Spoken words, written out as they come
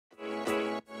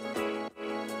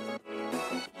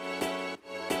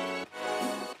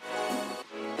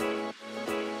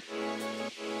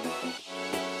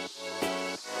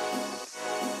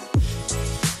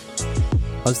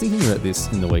I was thinking about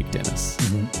this in the week, Dennis.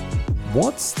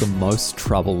 What's the most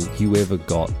trouble you ever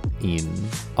got in?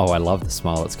 Oh, I love the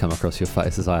smile that's come across your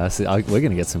face as I ask it. We're going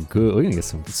to get some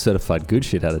certified good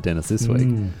shit out of Dennis this week.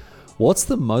 What's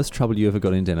the most trouble you ever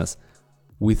got in, Dennis,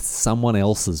 with someone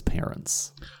else's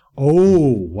parents?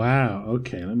 Oh, wow.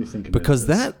 Okay, let me think about Because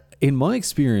this. that, in my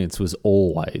experience, was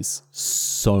always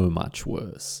so much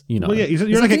worse. You know, Well, yeah,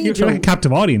 you're like a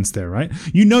captive audience there, right?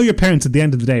 You know your parents at the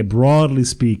end of the day, broadly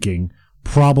speaking,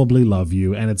 probably love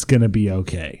you, and it's going to be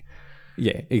okay.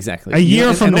 Yeah, exactly. A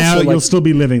year from now, also, you'll still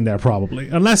be living there probably,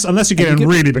 unless you get in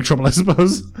really big trouble, I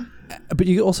suppose. But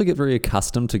you also get very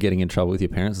accustomed to getting in trouble with your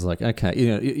parents. It's like, okay, you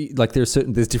know, like there's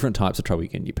different types of trouble you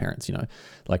get in your parents. You know,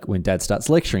 like when Dad starts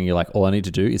lecturing, you're like, all I need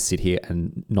to do is sit here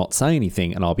and not say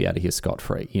anything, and I'll be out of here scot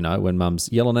free. You know, when Mum's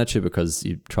yelling at you because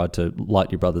you tried to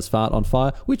light your brother's fart on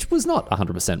fire, which was not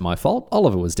 100% my fault.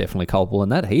 Oliver was definitely culpable in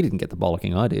that. He didn't get the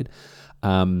bollocking I did.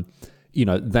 You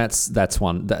know, that's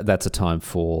a time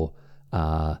for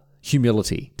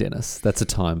humility, Dennis. That's a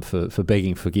time for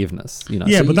begging forgiveness. You know,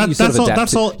 Yeah, so but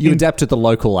that's all. You adapt to the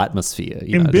local atmosphere.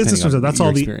 You in know, business terms, that's all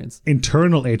experience. the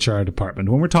internal HR department.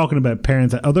 When we're talking about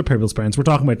parents and other people's parents, we're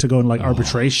talking about to go in like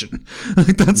arbitration.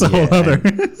 Like that's a whole other.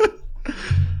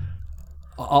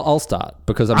 I'll start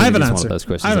because I have mean, an it's answer. one of those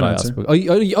questions I have that an I ask. answer.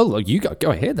 Oh, you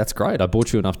go ahead. That's great. I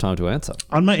bought you enough time to answer.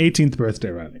 On my 18th birthday,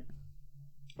 Riley.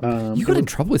 You got in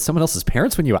trouble with someone else's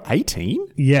parents when you were 18?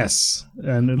 Yes,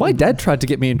 and My dad tried to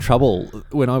get me in trouble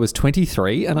when I was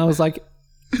 23, and I was like,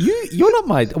 "You're not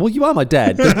my you are my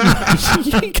dad, but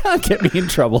you can't get me in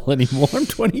trouble anymore. I'm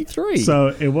 23."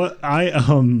 So it was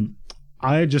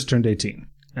I just turned 18,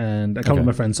 and a couple of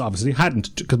my friends obviously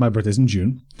hadn't because my birthday's in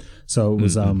June. So it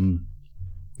was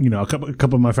you know, a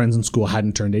couple of my friends in school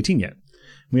hadn't turned 18 yet.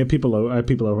 We had people over. I had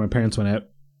people over. My parents went out,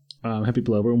 had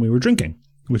people over, and we were drinking,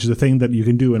 which is a thing that you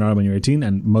can do in Ireland when you're 18,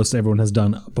 and most everyone has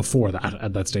done before that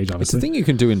at that stage, It's obviously. a thing you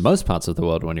can do in most parts of the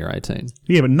world when you're 18.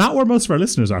 Yeah, but not where most of our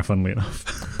listeners are, funnily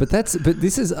enough. But this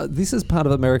is part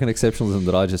of American exceptionalism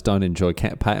that I just don't enjoy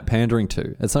pandering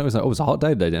to. It's like, it was a hot day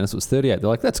today, Dennis. It was 38. They're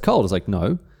like, that's cold. It's like,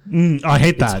 no. I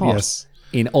hate that, hot. yes.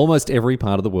 In almost every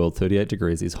part of the world, 38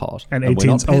 degrees is hot. And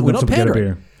 18's old enough to get a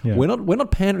beer. Yeah. We're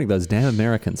not pandering those damn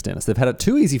Americans, Dennis. They've had it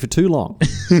too easy for too long.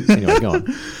 Anyway, go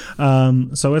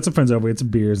on. So we had some friends over, we had some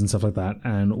beers and stuff like that,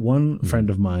 and one friend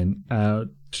of mine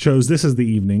chose this as the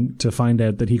evening to find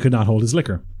out that he could not hold his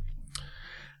liquor.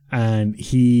 And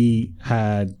he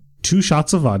had 2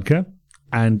 shots of vodka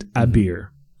and a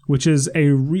beer, which is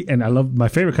and I love, my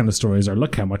favorite kind of stories are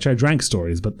look how much I drank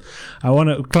stories, but I want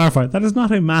to clarify, that is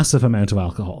not a massive amount of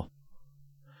alcohol.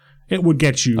 It would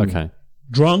get you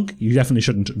drunk. You definitely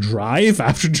shouldn't drive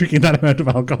after drinking that amount of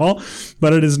alcohol,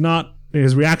 but it is not,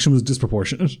 his reaction was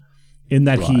disproportionate in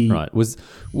that Right. Was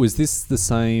this the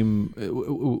same,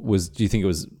 do you think it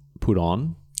was put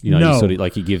on? You know, No. you sort of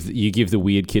like you give the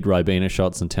weird kid Ribena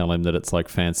shots and tell him that it's like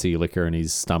fancy liquor and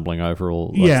he's stumbling over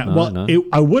all.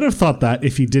 I would have thought that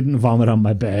if he didn't vomit on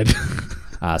my bed.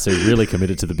 So he really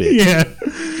committed to the bit. Yeah.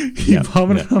 He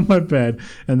vomited on my bed,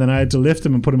 and then I had to lift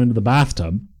him and put him into the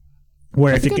bathtub.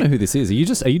 Where I think I know who this is.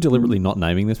 Are you deliberately not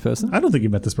naming this person? I don't think you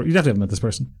met this person. You definitely have met this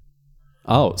person.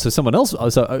 Oh, so someone else.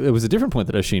 So it was a different point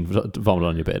that Oisin vomited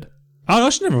on your bed. Oh, I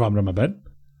should never vomit on my bed.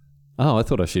 Oh, I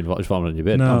thought Oisin vomited on your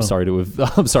bed. No. I'm sorry to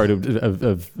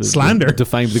have Slander.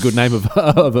 defamed the good name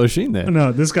of Oisin there.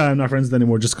 No, this guy I'm not friends with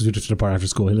anymore just because we drifted apart after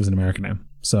school. He lives in America now.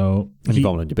 So He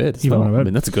vomited on your bed. He vomited on my bed. I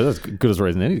mean, that's good as a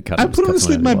reason any to cut. I put him to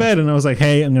sleep in my bed, and I was like,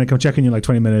 "Hey, I'm gonna come check in you in like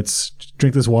 20 minutes.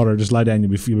 Drink this water, just lie down.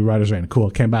 You'll be right as rain."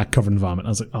 Cool. Came back covered in vomit. I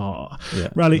was like, "Oh, Yeah.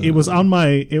 Riley." It was on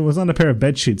a pair of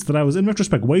bed sheets that I was in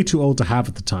retrospect way too old to have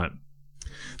at the time.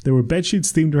 There were bed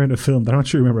sheets themed around a film that I'm not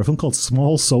sure you remember. A film called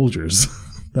Small Soldiers.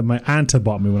 That my aunt had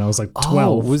bought me when I was like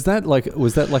 12. Oh, was that like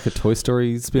a Toy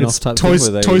Story spin-off type Toy,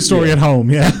 thing? Toy Story at home,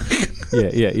 yeah.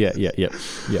 Yeah.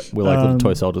 Where like little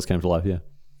toy soldiers came to life, yeah.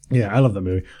 Yeah, I love that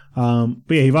movie.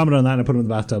 But yeah, he vomited on that and I put him in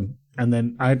the bathtub. And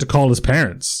then I had to call his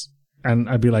parents. And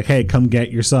I'd be like, hey, come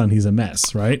get your son. He's a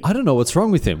mess, right? I don't know what's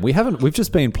wrong with him. We've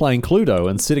just been playing Cluedo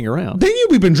and sitting around. They knew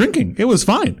we'd been drinking. It was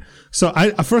fine. So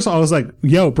first of all, I was like,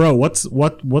 yo, bro,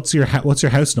 what's your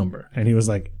house number? And he was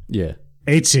like, Yeah.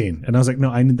 18. And I was like,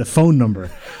 no, I need the phone number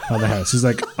of the house. He's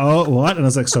like, oh, what? And I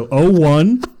was like, so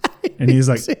 01. And he's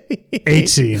like,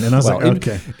 18. And I was like,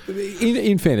 okay.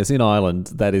 In fairness, in Ireland,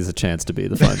 that is a chance to be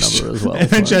the phone number as well.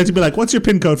 Eventually I had to be like, what's your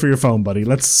PIN code for your phone, buddy?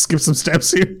 Let's skip some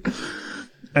steps here.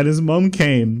 And his mom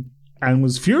came and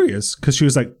was furious because she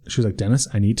was like, Dennis,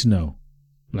 I need to know.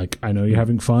 Like, I know you're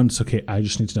having fun. It's okay. I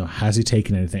just need to know. Has he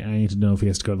taken anything? I need to know if he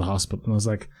has to go to the hospital. And I was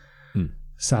like,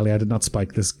 Sally, I did not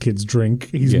spike this kid's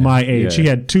drink. He's Yeah, my age. yeah. He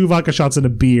had 2 vodka shots and a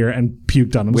beer and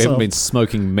puked on himself. We haven't been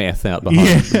smoking meth out behind.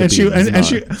 Yeah, the and bins,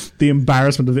 she, no. the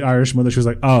embarrassment of the Irish mother, she was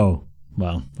like, "Oh,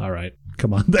 well, all right,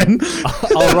 come on then."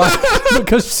 Oh, right.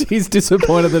 Because she's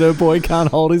disappointed that her boy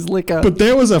can't hold his liquor. But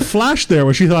there was a flash there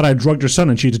where she thought I drugged her son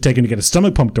and she had to take him to get his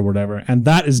stomach pumped or whatever, and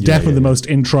that is definitely the most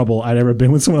in trouble I'd ever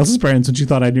been with someone else's parents, and she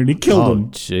thought I nearly killed Oh, him.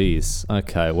 jeez.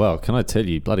 Okay, well, can I tell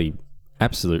you, bloody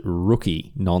absolute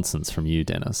rookie nonsense from you,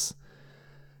 Dennis?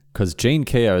 Because Jean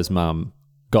Keogh's mum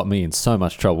got me in so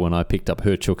much trouble when I picked up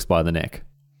her chooks by the neck.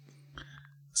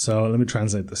 So let me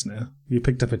translate this now. You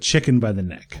picked up a chicken by the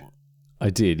neck.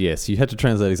 I did, yes. You had to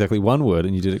translate exactly one word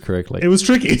and you did it correctly. It was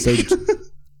tricky.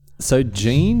 So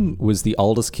Gene was the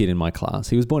oldest kid in my class.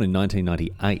 He was born in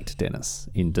 1998, Dennis,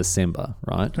 in December,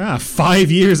 right?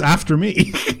 5 years after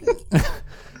me.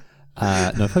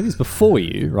 No, 5 years before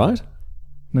you, right?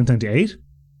 1998?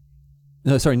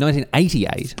 No, sorry,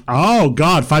 1988. Oh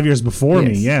God, 5 years before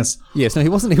me. Yes. Yes, no, he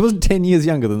wasn't 10 years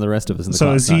younger than the rest of us in the So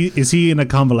class. is he in a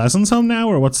convalescence home now,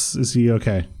 or is he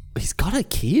okay? He's got a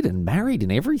kid and married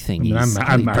and everything. mean, He's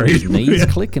I'm got married. his knees Yeah.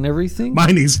 click and everything. My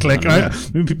knees click.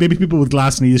 Maybe people with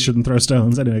glass knees shouldn't throw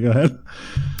stones. Anyway, go ahead.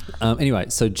 Anyway,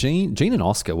 so Gene and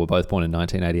Oscar were both born in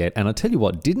 1988, and I tell you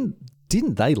what, didn't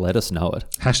they let us know it?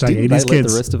 Hashtag Didn't 80s they let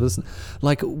kids. the rest of us,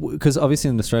 like, because obviously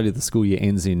in Australia the school year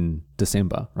ends in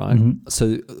December, right? Mm-hmm.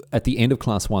 So at the end of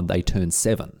class 1 they turn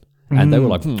 7. And they were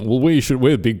like, well,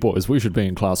 we're big boys. We should be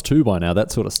in class 2 by now. That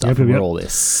sort of stuff. Yep, and yep. we're all there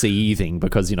seething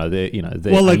because they're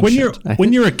Well, like ancient.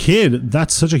 when you're a kid,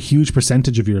 that's such a huge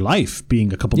percentage of your life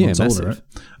being a couple months older. massive.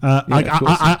 Right? of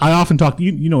course. I often talk.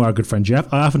 You know our good friend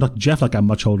Jeff. I often talk to Jeff like I'm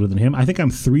much older than him. I think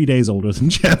I'm 3 days older than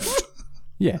Jeff.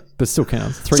 Yeah, but still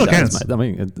counts. 3 Still days, counts. mate. I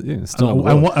mean, it's still.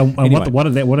 What a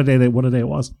day it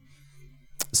was.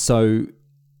 So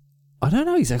I don't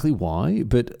know exactly why,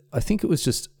 but I think it was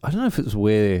just, I don't know if it was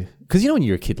where, because when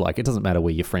you're a kid, like, it doesn't matter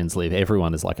where your friends live.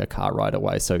 Everyone is like a car ride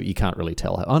away, so you can't really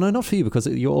tell. Oh, no, not for you, because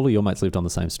all of your mates lived on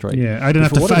the same street. Yeah, I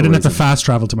didn't But have to fast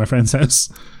travel to my friend's house.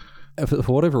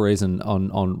 For whatever reason, on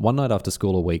one night after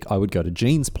school a week, I would go to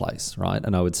Jean's place, right?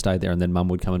 And I would stay there, and then Mum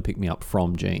would come and pick me up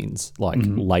from Jean's, like,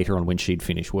 later on when she'd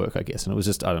finished work, I guess. And it was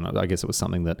just, I don't know, I guess it was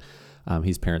something that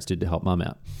his parents did to help Mum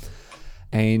out.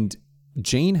 And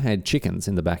Jean had chickens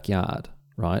in the backyard,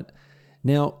 right?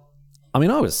 Now, I mean,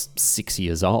 I was 6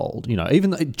 years old,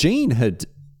 even though Jean had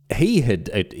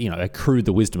accrued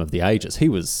the wisdom of the ages. He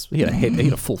had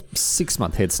a full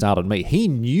 6-month head start on me. He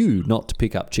knew not to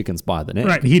pick up chickens by the neck.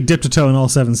 Right, he dipped a toe in all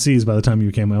 7 seas by the time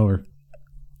you came over.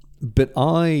 But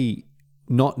I,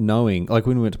 not knowing, like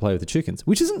when we went to play with the chickens,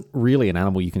 which isn't really an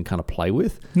animal you can kind of play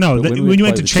with. No, but when you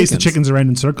went to chase the chickens around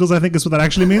in circles, I think is what that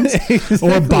actually means.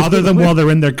 Or bother them while they're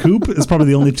in their coop is probably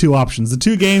the only 2 options. The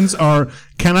 2 games are,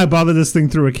 can I bother this thing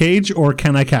through a cage, or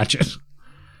can I catch it?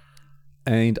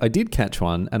 And I did catch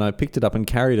one, and I picked it up and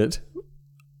carried it,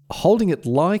 holding it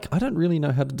like, I don't really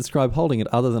know how to describe holding it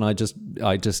other than I just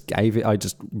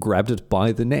grabbed it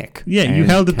by the neck. Yeah, you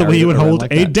and held it the way carried you would around hold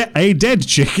like a that. dead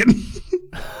chicken.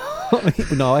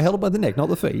 No, I held it by the neck, not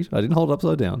the feet. I didn't hold it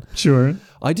upside down. Sure.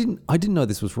 I didn't know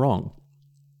this was wrong.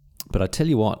 But I tell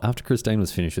you what, after Christine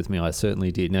was finished with me, I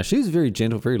certainly did. Now, she was a very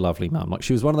gentle, very lovely mum. Like,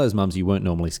 she was one of those mums you weren't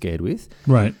normally scared with.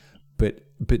 Right. But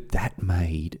that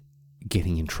made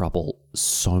getting in trouble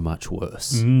so much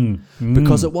worse.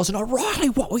 Because it wasn't, Riley,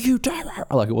 what were you doing?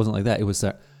 Like, it wasn't like that. It was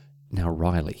that, now,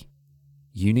 Riley,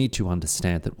 you need to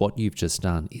understand that what you've just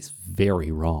done is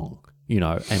very wrong.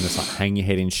 And it's like, hang your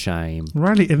head in shame.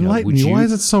 Riley, enlighten me. Why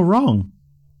is it so wrong?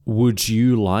 Would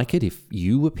you like it if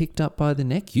you were picked up by the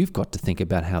neck? You've got to think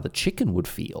about how the chicken would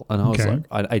feel. And I was like,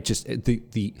 and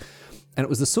it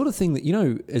was the sort of thing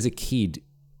that, as a kid,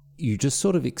 you just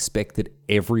sort of expect that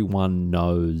everyone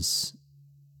knows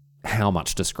how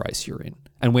much disgrace you're in.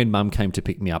 And when Mum came to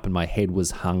pick me up and my head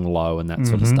was hung low and that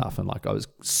sort of stuff, and like I was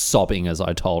sobbing as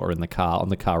I told her on the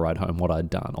car ride home what I'd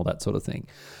done, all that sort of thing.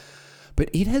 But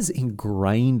it has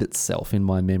ingrained itself in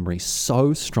my memory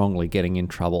so strongly, getting in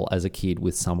trouble as a kid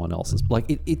with someone else's. Like,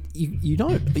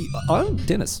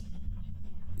 Dennis,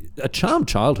 a charmed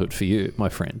childhood for you, my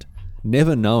friend,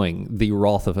 never knowing the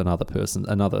wrath of another person,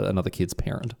 another kid's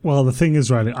parent. Well, the thing is,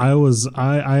 Riley,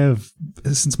 I have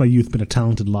since my youth been a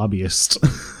talented lobbyist.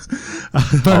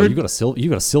 You got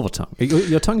a silver tongue.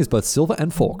 Your tongue is both silver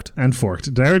and forked. And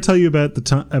forked. Did I ever tell you about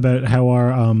about how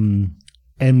our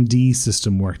MD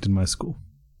system worked in my school?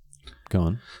 Go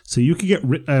on. So you could get,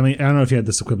 I don't know if you had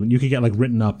this equivalent. You could get like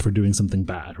written up for doing something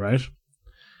bad, right?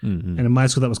 And in my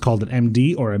school, that was called an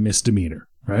MD or a misdemeanor,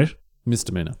 right?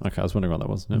 Misdemeanor. Okay, I was wondering what that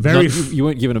was. No, Very you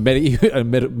weren't given a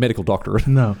medical doctorate.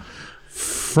 No.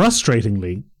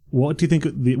 Frustratingly, what do you think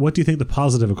the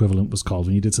positive equivalent was called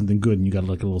when you did something good and you got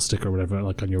like a little sticker or whatever,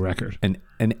 like on your record? An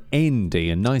ND,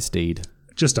 a nice deed.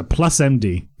 Just a plus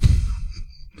MD.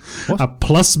 What? A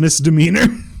plus misdemeanor.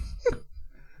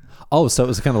 Oh, so it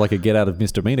was kind of like a get out of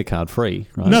misdemeanor card free,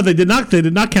 right? No, they did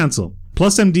not cancel.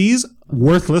 Plus MDs,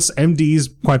 worthless. MDs,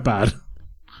 quite bad.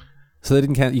 So they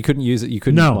didn't count. You couldn't use it. You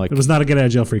couldn't. No, it was not a get out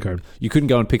of jail free card. You couldn't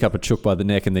go and pick up a chook by the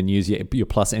neck and then use your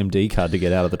plus MD card to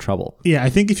get out of the trouble. Yeah, I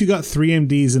think if you got 3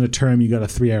 MDs in a term, you got a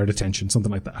 3-hour detention,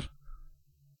 something like that.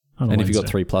 And if you got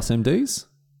 3 plus MDs,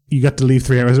 you got to leave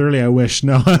 3 hours early. I wish.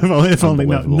 No, if only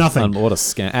nothing. What a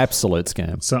scam! Absolute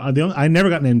scam. So I never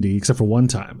got an MD except for one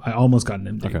time. I almost got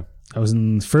an MD. Okay. I was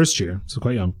in first year, so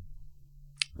quite young.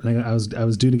 And I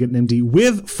was due to get an MD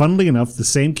with, funnily enough, the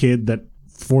same kid that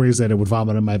 4 years later would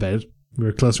vomit on my bed. We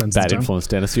were close friends. Bad influence,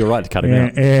 Dennis. You're right to cut him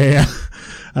out. Yeah.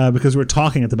 Because we were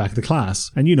talking at the back of the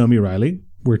class. And you know me, Riley.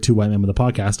 We're 2 white men with a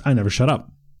podcast. I never shut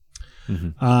up.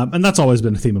 Mm-hmm. And that's always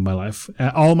been a theme in my life.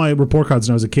 All my report cards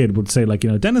when I was a kid would say, like,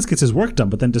 Dennis gets his work done,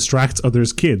 but then distracts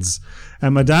others' kids.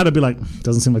 And my dad would be like,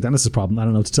 doesn't seem like Dennis's problem. I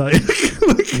don't know what to tell you.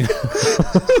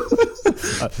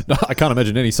 I can't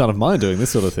imagine any son of mine doing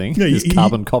this sort of thing. Yeah, this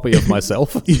carbon copy of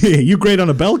myself. Yeah, you grade on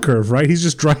a bell curve, right? He's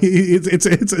just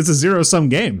it's a zero-sum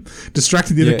game.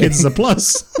 Distracting the other kids is a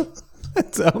plus.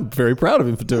 I'm very proud of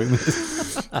him for doing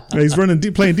this. He's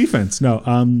playing defense. No,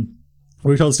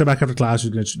 we were told to stay back after class.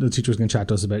 The teacher was going to chat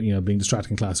to us about being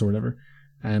distracting in class or whatever.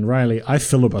 And Riley, I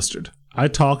filibustered. I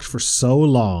talked for so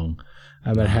long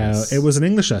about how it was an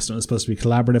English lesson. It was supposed to be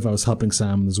collaborative. I was helping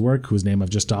Sam in his work, whose name I've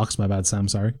just doxed. My bad, Sam.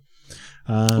 Sorry.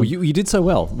 Well, you did so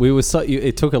well.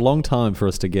 It took a long time for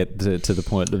us to get to the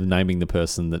point of naming the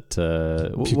person that.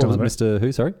 What was Mr.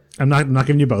 Who? Sorry, I'm not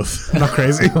giving you both. I'm not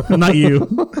crazy. I'm not you.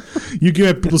 You give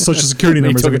out people's social security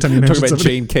numbers every time you mention somebody. Talk about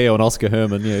Gene Keogh and Oscar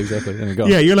Herman. Yeah, exactly.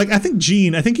 Yeah, you're like, I think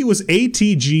Gene. I think it was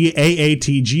ATG,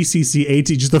 AAT, GCC, AT,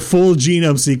 just the full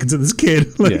genome sequence of this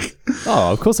kid. Like, yeah.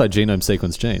 Oh, of course I genome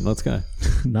sequence Gene. Let's go.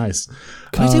 Nice.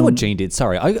 Can I tell you what Gene did?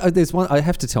 Sorry, there's one. I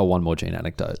have to tell one more Gene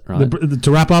anecdote. Right.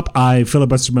 To wrap up, I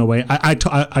filibustered my way. I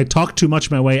talked too much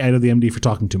my way out of the MD for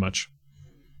talking too much.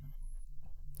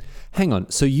 Hang on.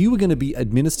 So you were going to be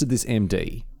administered this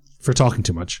MD for talking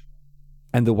too much,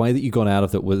 and the way that you got out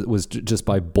of it was just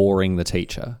by boring the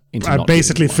teacher into. I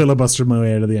basically filibustered my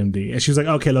way out of the MD, and she was like,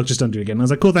 "Okay, look, just don't do it again." And I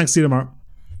was like, "Cool, thanks. See you tomorrow."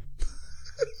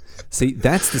 See,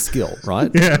 that's the skill,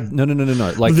 right? Yeah. No.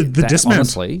 Like the dismount.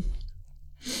 Honestly,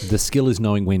 the skill is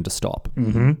knowing when to stop,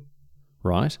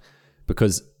 right?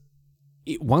 Because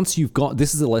once you've got,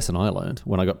 this is a lesson I learned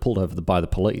when I got pulled over by the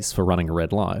police for running a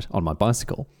red light on my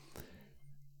bicycle,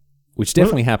 which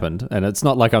definitely happened. And it's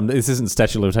not like this isn't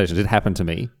statute of limitations. It happened to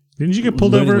me. Didn't you get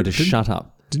pulled over? When to shut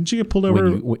up. Didn't you get pulled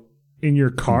over in your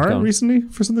car recently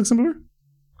for something similar?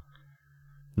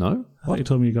 No. I thought you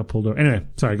told me you got pulled over. Anyway,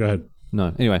 sorry, go ahead.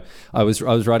 No. Anyway, I was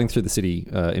riding through the city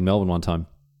in Melbourne one time,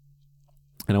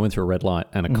 and I went through a red light,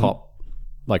 and a cop,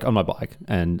 like on my bike,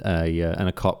 and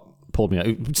a cop pulled me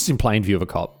out, just in plain view of a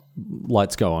cop.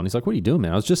 Lights go on. He's like, "What are you doing,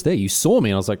 man? I was just there. You saw me."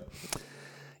 And I was like,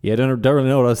 "Yeah, don't really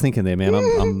know what I was thinking there,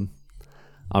 man.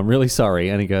 I'm really sorry."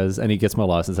 And he goes, and he gets my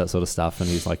license, that sort of stuff. And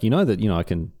he's like, I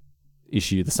can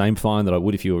issue you the same fine that I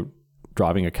would if you were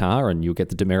driving a car, and you'll get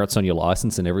the demerits on your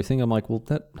license and everything. I'm like, well,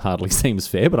 that hardly seems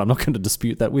fair, but I'm not going to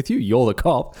dispute that with you. You're the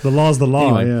cop. The law's the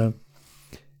law. Anyway,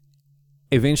 yeah.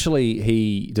 Eventually,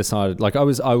 he decided, like,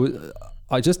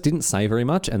 I just didn't say very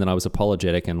much, and then I was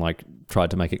apologetic and like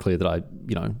tried to make it clear that I,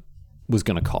 was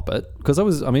going to cop it because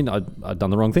I'd done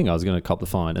the wrong thing. I was going to cop the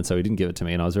fine, and so he didn't give it to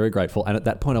me, and I was very grateful. And at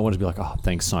that point, I wanted to be like, "Oh,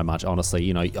 thanks so much, honestly."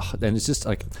 And it's just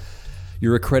like,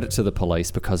 you're a credit to the police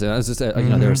because I was just,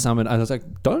 there are some, and I was like,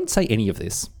 "Don't say any of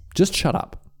this. Just shut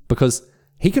up," because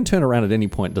he can turn around at any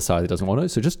point and decide he doesn't want to.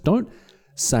 So just don't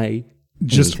say.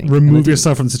 Just anything. Remove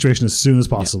yourself from the situation as soon as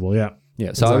possible. Yeah. Yeah,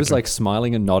 so exactly. I was like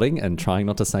smiling and nodding and trying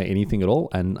not to say anything at all,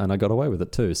 and I got away with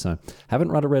it too. So haven't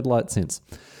run a red light since.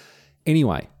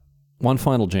 Anyway, one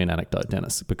final Gene anecdote,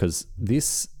 Dennis, because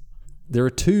there are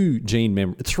 2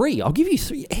 Gene 3. I'll give you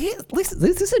 3. Hey, listen,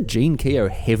 this is a Gene Keogh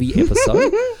heavy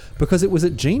episode because it was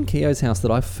at Gene Keogh's house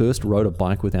that I first rode a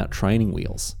bike without training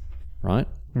wheels, right?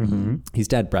 Mm-hmm. His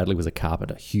dad, Bradley, was a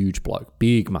carpenter, huge bloke,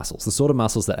 big muscles, the sort of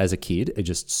muscles that as a kid are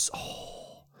just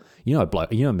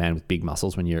a man with big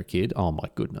muscles when you're a kid. Oh my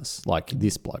goodness! Like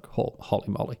this bloke, holy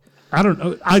moly! I don't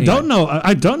know.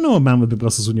 I don't know a man with big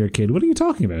muscles when you're a kid. What are you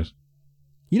talking about?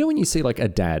 You know when you see like a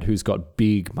dad who's got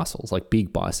big muscles, like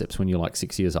big biceps when you're like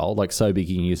 6 years old, like so big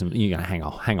you can use them, you're gonna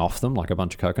hang off them like a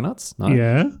bunch of coconuts. No?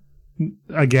 Yeah,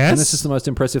 I guess. And it's just the most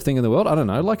impressive thing in the world. I don't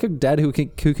know, like a dad who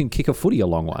can kick a footy a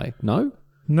long way.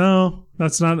 No,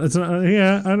 that's not. It's not.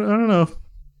 Yeah, I don't know.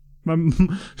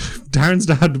 Darren's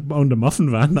dad owned a muffin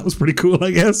van. That was pretty cool,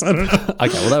 I guess. I don't know.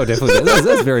 Okay, well, that would definitely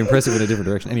that's very impressive in a different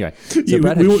direction. Anyway, so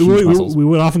Brad had huge muscles. We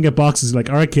would often get boxes like,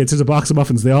 all right, kids, here's a box of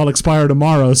muffins. They all expire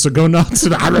tomorrow, so go nuts.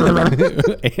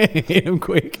 Eat them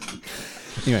quick.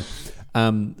 Anyway,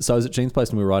 so I was at Gene's place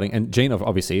and we were riding, and Gene,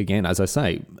 obviously, again, as I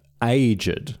say,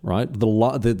 aged, right?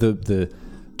 The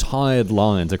tired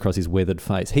lines across his weathered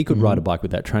face. He could ride a bike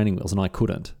with that training wheels, and I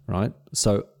couldn't, right?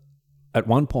 So at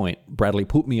one point, Bradley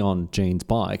put me on Gene's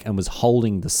bike and was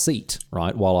holding the seat,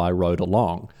 right, while I rode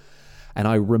along. And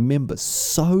I remember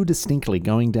so distinctly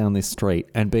going down this street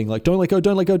and being like, don't let go,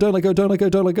 don't let go, don't let go, don't let go,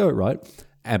 don't let go, right?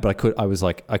 But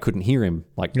I couldn't hear him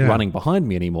running behind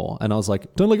me anymore. And I was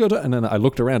like, don't let go. And then I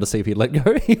looked around to see if he'd let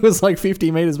go. He was like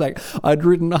 50 meters back. I'd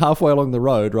ridden halfway along the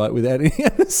road, right, without any.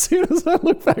 And as soon as I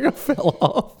looked back, I fell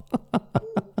off.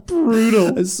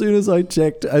 Brutal. As soon as I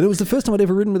checked. And it was the first time I'd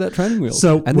ever ridden without training wheels.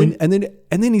 So and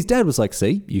then his dad was like,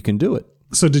 see, you can do it.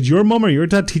 So did your mum or your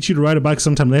dad teach you to ride a bike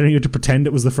sometime later and you had to pretend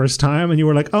it was the first time and you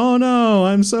were like, oh no,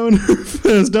 I'm so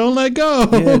nervous, don't let go.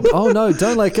 Yeah. Oh no,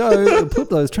 don't let go. Put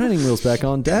those training wheels back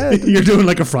on, Dad. You're doing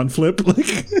like a front flip.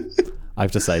 I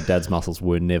have to say, Dad's muscles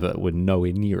were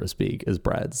nowhere near as big as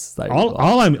Brad's.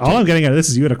 All I'm getting out of this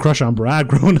is you had a crush on Brad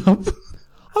growing up.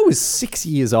 I was 6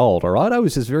 years old, all right? I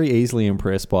was just very easily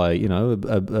impressed by,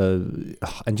 and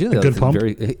generally a good pump.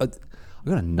 I've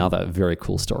got another very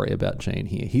cool story about Gene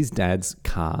here. His dad's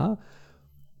car,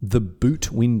 the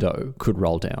boot window could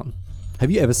roll down.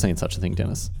 Have you ever seen such a thing,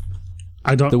 Dennis?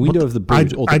 I don't. The window of the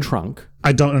boot or the trunk.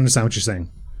 I don't understand what you're saying.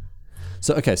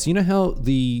 So, okay, so you know how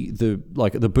the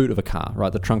boot of a car,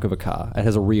 right, the trunk of a car, it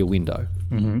has a rear window.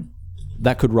 Mm-hmm.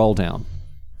 That could roll down.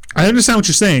 I understand what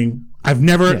you're saying. I've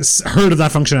never heard of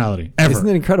that functionality, ever. Isn't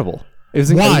that incredible?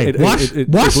 Why? What?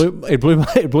 It blew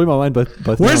my mind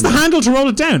both Where's the handle to roll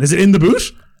it down? Is it in the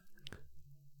boot?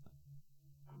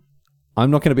 I'm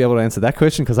not going to be able to answer that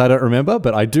question because I don't remember,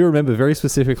 but I do remember very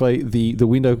specifically the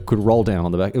window could roll down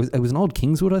on the back. It was an old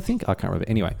Kingswood, I think. I can't remember.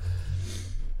 Anyway,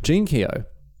 Gene Keogh,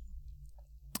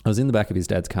 I was in the back of his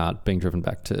dad's car being driven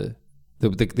back to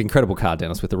the incredible car,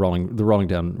 Dennis, with the rolling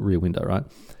down rear window, right?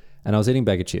 And I was eating a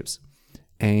bag of chips.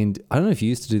 And I don't know if you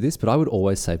used to do this, but I would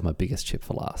always save my biggest chip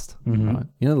for last. Mm-hmm. Right?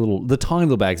 You know, the tiny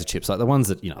little bags of chips, like the ones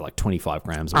that, like 25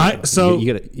 grams. You don't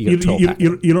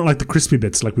like the crispy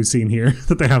bits like we've seen here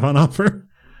that they have on offer?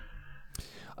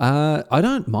 I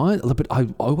don't mind, but I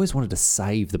always wanted to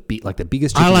save the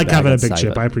biggest chip. I like having a big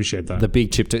chip. I appreciate that. The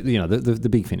big chip, the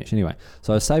big finish. Anyway,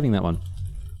 so I was saving that one.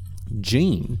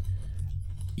 Gene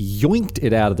yoinked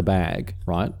it out of the bag,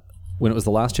 right? When it was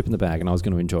the last chip in the bag and I was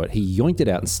going to enjoy it, he yoinked it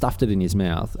out and stuffed it in his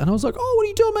mouth. And I was like, oh, what are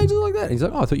you doing, mate? Just like that. And he's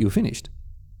like, oh, I thought you were finished.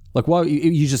 Like, why?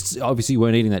 You just obviously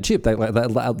weren't eating that chip.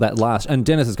 That last. And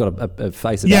Dennis has got a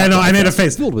face. Yeah, no, I made a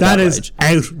face. That is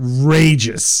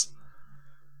outrageous.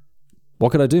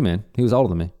 What could I do, man? He was older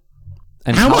than me.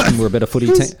 And Carlton were a better footy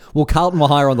team. Well, Carlton were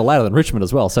higher on the ladder than Richmond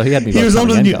as well, so he had me. He was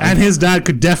older than you, and his dad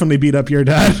could definitely beat up your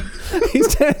dad.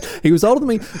 He was older than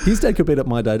me. His dad could beat up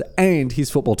my dad, and his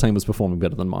football team was performing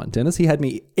better than mine. Dennis, he had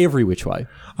me every which way.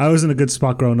 I was in a good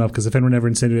spot growing up because if anyone ever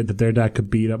insinuated that their dad could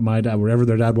beat up my dad, wherever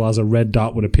their dad was, a red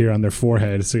dot would appear on their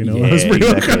forehead. So that was pretty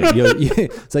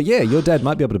exactly. So your dad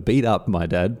might be able to beat up my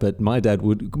dad, but my dad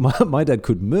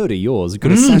could murder yours,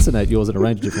 could assassinate yours in a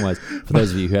range of different ways. For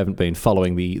those of you who haven't been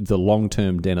following the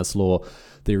long-term Dennis law,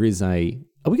 there is a.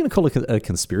 Are we going to call it a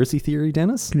conspiracy theory,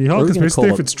 Dennis? Can you call it a conspiracy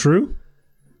theory if it's true?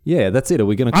 Yeah, that's it. Are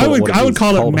we going to call it? I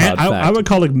would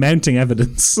call it mounting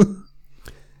evidence.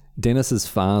 Dennis's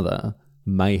father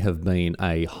may have been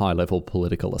a high-level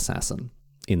political assassin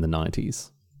in the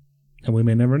 90s, and we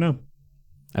may never know.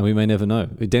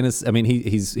 Dennis, I mean,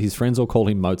 his friends all call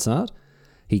him Mozart.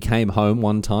 He came home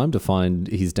one time to find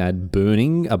his dad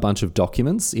burning a bunch of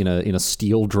documents in a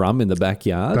steel drum in the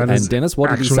backyard. And Dennis, what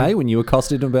did he say when you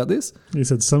accosted him about this? He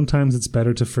said, "Sometimes it's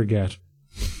better to forget."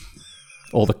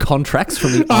 Or the contracts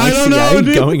from the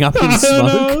ICA going up in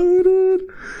smoke.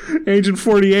 Agent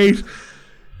 48.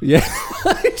 Yeah.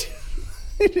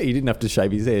 He didn't have to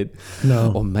shave his head.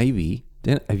 No. Or maybe,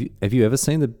 have you ever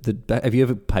seen the back? Have you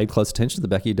ever paid close attention to the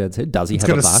back of your dad's head? Does he have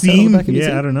a bar on the back of his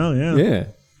head? I don't know. Yeah. Yeah.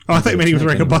 Oh, I thought he was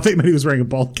wearing a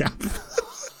bald cap.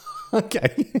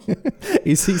 Okay.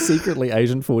 Is he secretly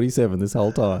Agent 47 this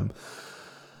whole time?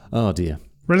 Oh, dear.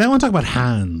 Really, I want to talk about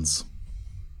hands.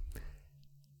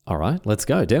 All right, let's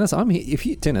go, Dennis. I'm here. If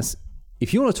you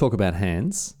want to talk about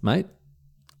hands, mate,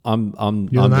 I'm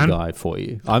the guy for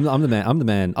you. I'm the man. I'm the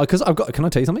man. Because I've got. Can I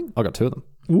tell you something? I've got two of them.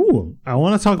 Ooh, I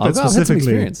want to talk about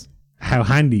specifically how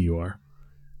handy you are.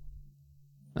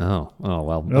 Oh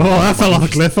well. Oh, that fell off a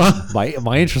cliff. Huh?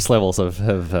 My interest levels have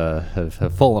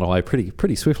fallen away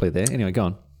pretty swiftly there. Anyway, go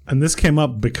on. and this came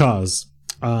up because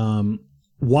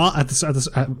while at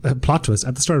the plot twist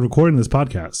at the start of recording this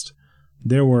podcast,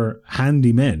 there were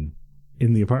handy men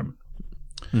in the apartment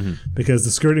because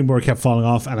the skirting board kept falling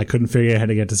off, and I couldn't figure out how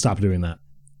to get to stop doing that.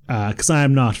 Because I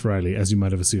am not, Riley, as you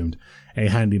might have assumed, a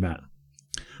handyman.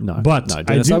 No, but no,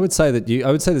 Dennis, I would say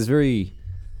there's very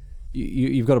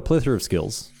you've got a plethora of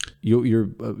skills. You're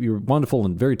a wonderful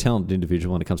and very talented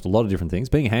individual when it comes to a lot of different things.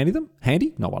 Being handy,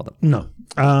 not one of them. No.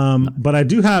 But I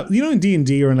do have, in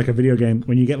D&D or in like a video game,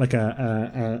 when you get like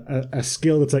a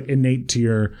skill that's like innate to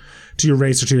your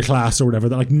race or to your class or whatever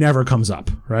that like never comes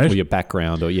up, right? Or your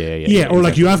background, or or exactly.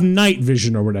 Like you have night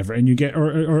vision or whatever, and you get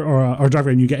or dark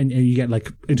vision, and you get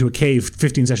like into a cave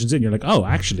 15 sessions in, you're like, oh,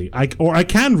 actually, I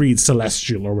can read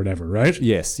celestial or whatever, right?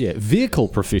 Yes, yeah. Vehicle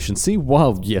proficiency.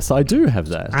 Well, yes, I do have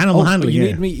that. Animal handling. You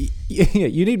need me. Yeah,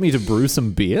 you need me to brew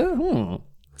some beer.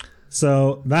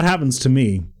 So that happens to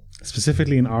me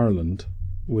specifically in Ireland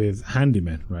with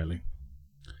handymen, Riley.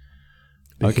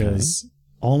 Because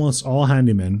almost all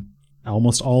handymen,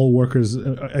 almost all workers,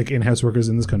 like in-house workers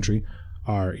in this country,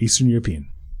 are Eastern European.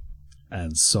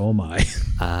 And so am I.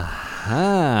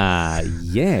 Aha,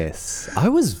 yes. I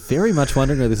was very much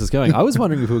wondering where this is going. I was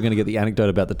wondering if we were going to get the anecdote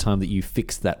about the time that you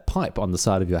fixed that pipe on the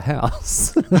side of your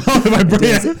house.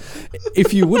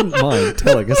 If you wouldn't mind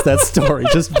telling us that story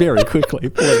just very quickly,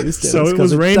 please. Dennis, so it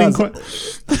was raining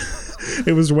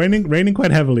it was raining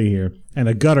quite heavily here, and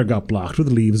a gutter got blocked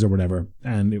with leaves or whatever.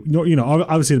 And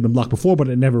obviously it had been blocked before, but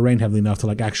it never rained heavily enough to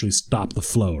like actually stop the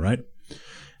flow, right?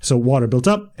 So water built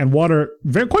up, and water,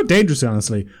 quite dangerously,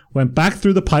 honestly, went back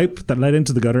through the pipe that led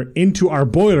into the gutter, into our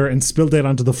boiler, and spilled it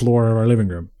onto the floor of our living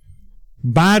room.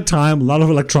 Bad time, a lot of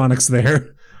electronics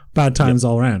there. Bad times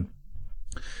all around.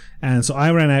 And so I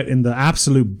ran out in the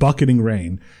absolute bucketing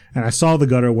rain, and I saw the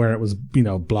gutter where it was,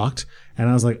 blocked, and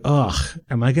I was like, ugh,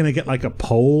 am I going to get like a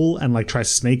pole and like try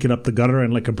snake it up the gutter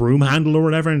and like a broom handle or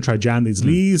whatever and try jam these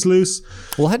leaves loose?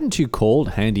 Well, hadn't you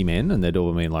called handymen and they'd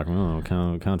all been like, oh,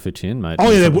 can't fit you in, mate?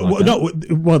 Oh, yeah.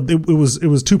 It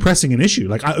was too pressing an issue.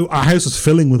 Like our house was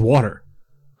filling with water.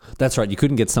 That's right. You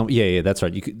couldn't get some. Yeah, that's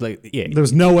right. You could There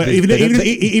was no way. Even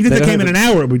if they came in an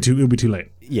hour, it would be too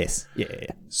late. Yes. Yeah.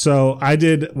 So I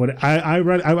did what I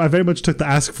read. I very much took the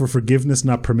ask for forgiveness,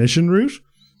 not permission route,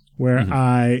 where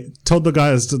I told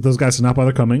those guys to not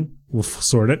bother coming. We'll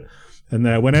sort it. And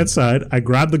then I went outside. I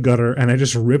grabbed the gutter and I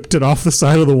just ripped it off the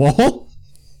side of the wall.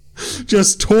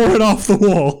 Just tore it off the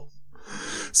wall.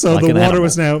 So like the water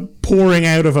was now pouring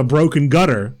out of a broken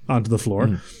gutter onto the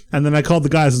floor. And then I called the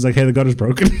guys and was like, hey, the gutter's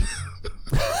broken.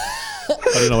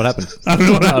 I don't know what happened. I don't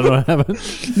know what happened.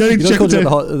 I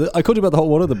called you about the hot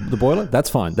water, the boiler. That's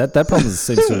fine. That problem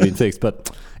seems to have been fixed. But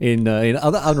in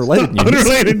other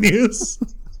unrelated news,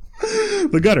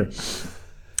 the gutter.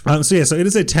 So it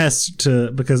is a test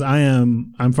because I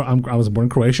was born in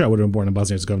Croatia. I would have been born in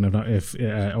Bosnia and Herzegovina if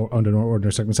under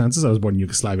ordinary circumstances. I was born in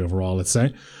Yugoslavia overall, let's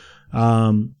say.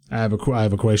 I have a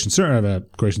Croatian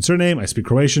surname. I speak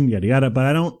Croatian, yada yada.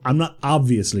 But I'm not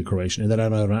obviously Croatian in that I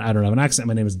don't have an accent.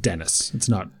 My name is Dennis. It's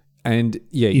not. And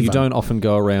you don't often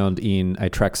go around in a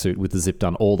tracksuit with the zip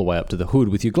done all the way up to the hood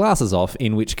with your glasses off.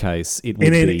 In which case, it would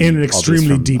be in an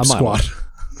extremely deep squat.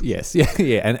 Yes,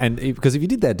 yeah, and because if you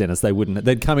did that, Dennis, they wouldn't.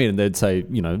 They'd come in and they'd say,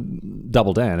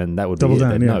 double down, and that would be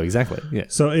it. No, exactly. Yeah.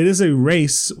 So it is a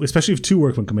race, especially if two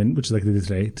workmen come in, which is like they did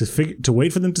today, to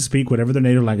wait for them to speak whatever their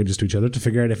native language is to each other, to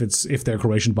figure out if they're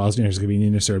Croatian, Bosnian,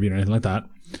 Herzegovinian, or Serbian, or anything like that.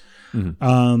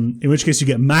 In which case you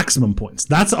get maximum points.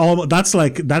 That's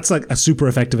like a super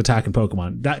effective attack in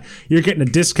Pokemon. That you're getting a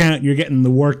discount, you're getting the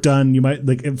work done, you might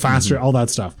like faster, all that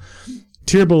stuff.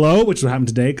 Tier below, which will happen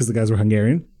today because the guys were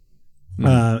Hungarian.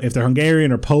 If they're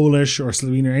Hungarian or Polish or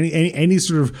Slovene or any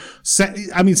sort of some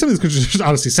of these countries are just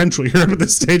honestly Central Europe at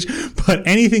this stage, but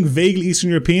anything vaguely Eastern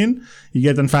European, you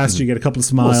get done faster. You get a couple of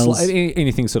smiles. Well,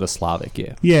 anything sort of Slavic,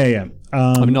 yeah. Yeah.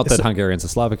 Not that Hungarians are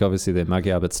Slavic, obviously they're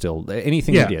Magyar, but still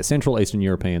anything. Yeah, Central Eastern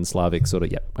European, Slavic, sort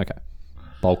of. Yeah, okay.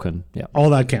 Balkan, yeah. All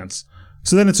that counts.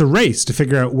 So then it's a race to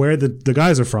figure out where the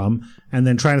guys are from, and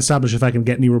then try and establish if I can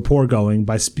get any rapport going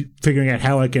by figuring out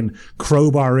how I can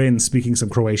crowbar in speaking some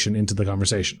Croatian into the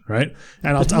conversation, right?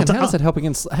 And how does that help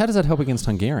against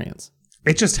Hungarians?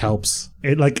 It just helps.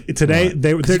 It like today right.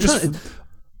 they're just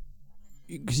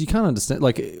because you can't understand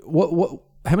like what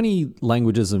how many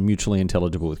languages are mutually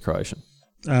intelligible with Croatian?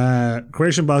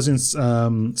 Croatian,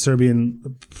 Bosnian,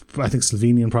 Serbian, I think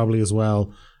Slovenian probably as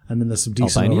well. And then there's some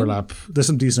decent overlap. There's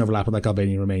some decent overlap with like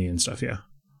Albanian, Romanian stuff. Yeah.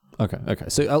 Okay.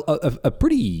 So you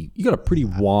got a pretty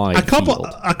wide a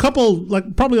couple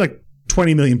like probably like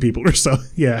 20 million people or so.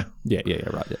 Yeah. Yeah.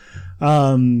 Right.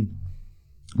 Yeah.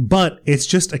 But it's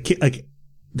just like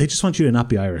they just want you to not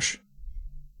be Irish.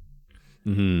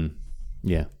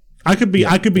 Yeah. I could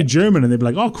be German and they'd be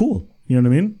like, oh, cool. You know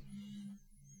what I mean?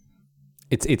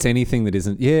 It's anything that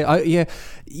isn't.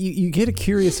 You get a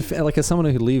curious, like as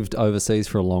someone who lived overseas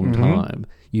for a long time,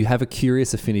 you have a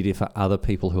curious affinity for other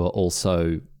people who are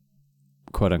also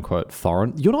quote unquote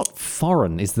foreign. You're not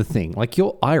foreign is the thing. Like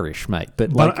you're Irish, mate.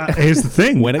 But here's the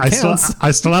thing: when it counts,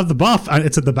 I still have the buff.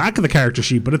 It's at the back of the character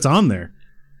sheet, but it's on there.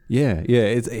 Yeah,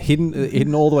 it's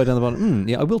hidden all the way down the bottom.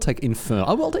 I will take infernal.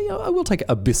 I will take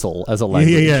abyssal as a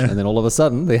language. Yeah. And then all of a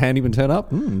sudden, the handyman turn up.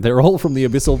 They're all from the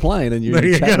abyssal plane, and you're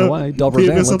chatting away. Dobra the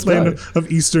down, abyssal let's plane go.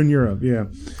 of Eastern Europe. Yeah.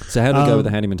 So how did it go with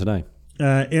the handyman today?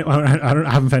 I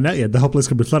haven't found out yet. The whole place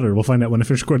could be flooded. We'll find out when I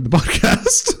finish recording the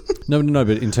podcast. No,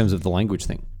 but in terms of the language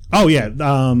thing. Oh yeah,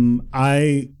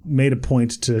 I made a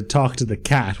point to talk to the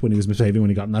cat when he was misbehaving when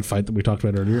he got in that fight that we talked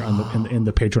about earlier in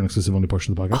the Patreon exclusive only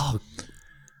portion of the podcast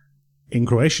in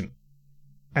Croatian,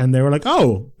 and they were like,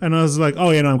 "Oh," and I was like, "Oh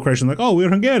yeah, no, I'm Croatian." Like, "Oh, we're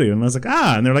Hungarian," and I was like,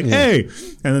 "Ah," and they're like, "Hey,"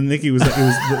 and then Nikki was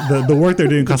the work they're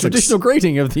doing cost Traditional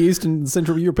greeting of the Eastern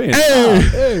Central Europeans. Hey!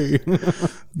 Hey.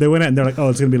 They went out and they're like, "Oh,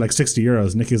 it's gonna be like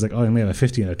 €60." Nikki was like, "Oh, I only have a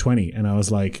 50 and a 20," and I was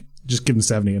like, "Just give them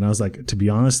 70." And I was like, "To be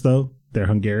honest, though." They're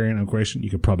Hungarian, I'm Croatian. You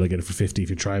could probably get it for 50 if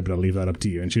you try, but I'll leave that up to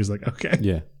you. And she was like, okay.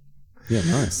 Yeah,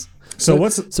 nice. So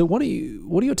what are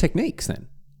your techniques then?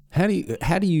 How do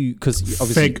you because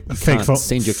obviously you fake can't phone.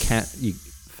 Send your cat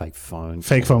fake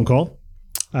phone call.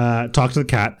 Talk to the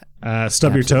cat.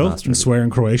 Stub your toe and swear in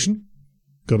Croatian.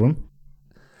 Good one.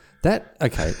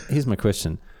 Okay. Here's my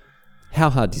question: how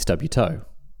hard do you stub your toe?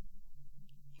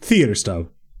 Theater stub.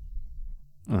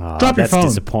 Oh, Drop your phone.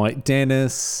 That's disappointing,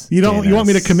 Dennis. You want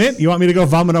me to commit? You want me to go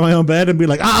vomit on my own bed and be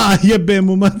like, you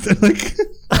been like.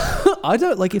 I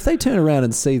don't like if they turn around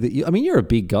and see that you. I mean, you're a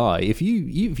big guy. If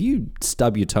you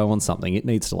stub your toe on something, it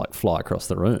needs to like fly across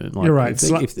the room. Like, you're right.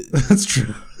 That's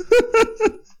true.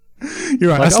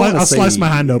 You're right. Like, I'll slice my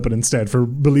hand open instead for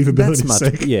believability's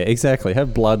sake. Yeah, exactly.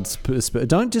 Have blood.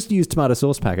 Don't just use tomato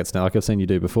sauce packets now, like I've seen you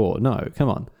do before. No, come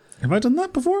on. Have I done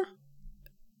that before?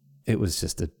 It was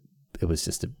just a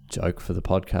joke for the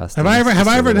podcast. Have I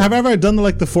ever done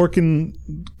the fork and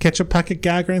ketchup packet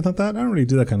gag or anything like that? I don't really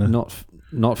do that kind of.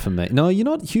 Not for me. No, you're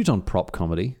not huge on prop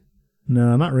comedy.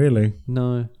 No, not really.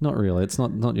 No, not really. It's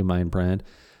not your main brand.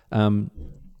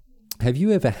 Have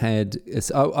you ever had?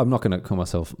 I'm not going to call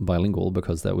myself bilingual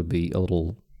because that would be a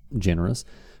little generous,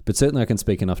 but certainly I can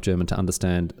speak enough German to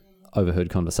understand overheard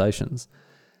conversations.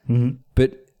 Mm-hmm.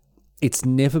 But it's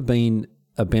never been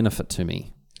a benefit to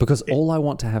me. Because all I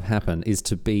want to have happen is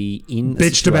to be in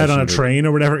bitched about on a train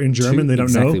or whatever in German. They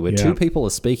don't know. Exactly, where two people are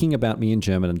speaking about me in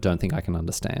German and don't think I can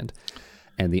understand.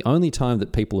 And the only time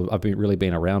that I've really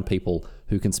been around people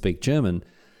who can speak German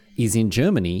is in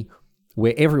Germany,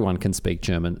 where everyone can speak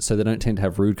German, so they don't tend to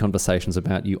have rude conversations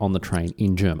about you on the train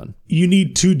in German. You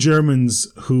need two Germans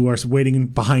who are waiting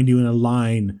behind you in a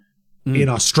line in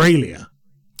Australia.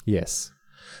 Yes.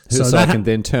 So I can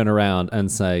then turn around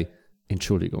and say,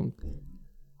 Entschuldigung.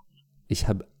 Ich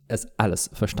habe es alles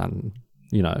verstanden,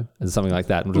 and something like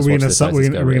that. And we're going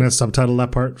to subtitle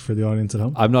that part for the audience at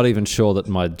home. I'm not even sure that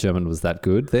my German was that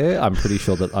good there. I'm pretty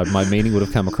sure that my meaning would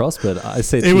have come across, but I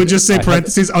said it would just say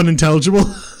parentheses unintelligible.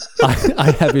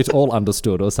 I have it all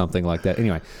understood or something like that.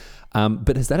 Anyway,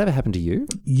 but has that ever happened to you?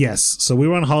 Yes. So we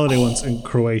were on holiday once in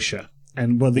Croatia,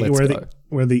 and where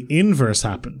the inverse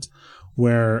happened,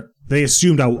 where they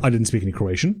assumed I didn't speak any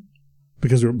Croatian.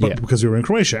 Because we were in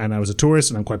Croatia and I was a tourist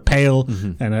and I'm quite pale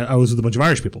and I was with a bunch of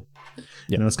Irish people. Yep.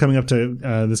 And I was coming up to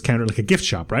this counter, like a gift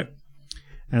shop, right?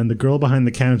 And the girl behind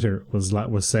the counter was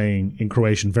saying in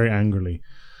Croatian very angrily,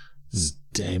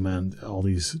 "Day man, all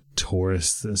these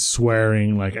tourists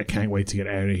swearing, like I can't wait to get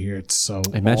out of here. It's so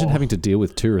imagine having to deal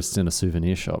with tourists in a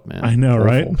souvenir shop, man. I know,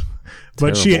 right?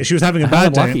 But she was having a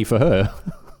bad time. Lucky for her.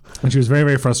 And she was very,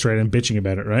 very frustrated and bitching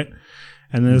about it, right?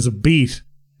 And there was a beat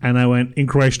and I went in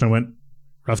Croatian, I went,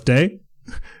 "Rough day?"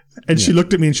 And she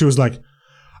looked at me and she was like,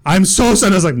 "I'm so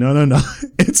sad." I was like, no.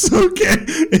 It's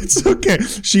okay.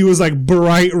 She was like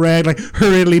bright red, like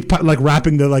hurriedly like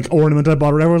wrapping the like ornament I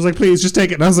bought or whatever. I was like, "Please just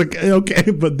take it." And I was like, okay.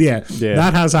 But yeah,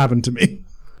 that has happened to me.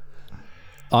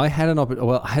 I had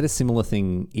a similar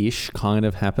thing-ish kind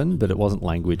of happen, but it wasn't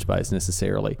language-based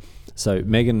necessarily. So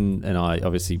Megan and I,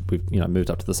 obviously, we've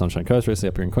moved up to the Sunshine Coast recently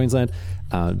up here in Queensland,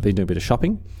 been doing a bit of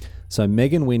shopping. So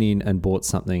Megan went in and bought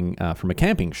something from a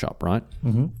camping shop, right?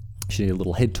 Mm-hmm. She needed a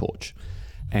little head torch.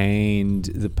 And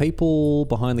the people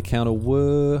behind the counter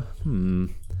were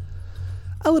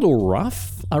a little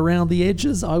rough around the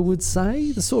edges, I would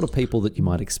say. The sort of people that you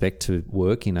might expect to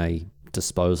work in a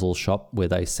disposal shop where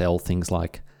they sell things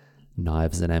like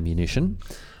knives and ammunition.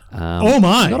 Oh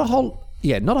my! Not a whole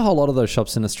Yeah, not a whole lot of those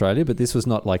shops in Australia, but this was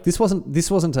not like this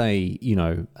wasn't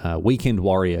a weekend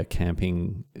warrior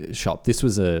camping shop. This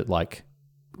was a like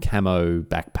camo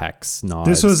backpacks, knives.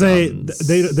 This was guns.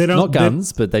 they don't not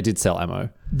guns, but they did sell ammo.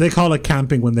 They call it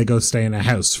camping when they go stay in a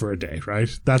house for a day, right?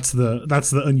 That's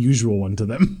the unusual one to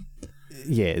them.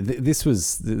 Yeah, this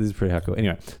was pretty hardcore.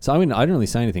 Anyway, so I mean, I didn't really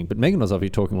say anything, but Megan was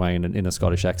obviously talking away in a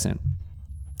Scottish accent,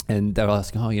 and they were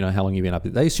asking, "Oh, how long have you been up?"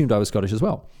 They assumed I was Scottish as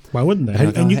well. Why wouldn't they?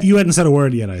 And you hadn't said a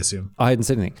word yet, I assume. I hadn't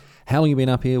said anything. How long have you been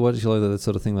up here? What did you like? That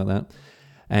sort of thing like that.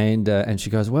 And she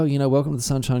goes, well, welcome to the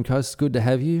Sunshine Coast. It's good to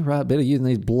have you. Right, better you than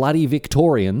these bloody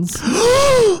Victorians.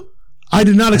 I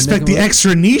did not expect the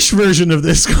extra niche version of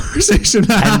this conversation.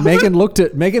 And Megan looked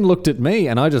at me,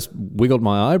 and I just wiggled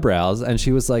my eyebrows, and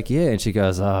she was like, yeah. And she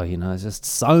goes, oh, there's just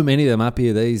so many of them up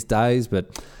here these days,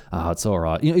 but it's all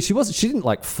right. She didn't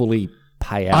like fully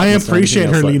pay out. I appreciate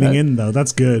her leaning in though.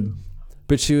 That's good.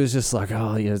 But she was just like,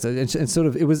 oh, yeah. And sort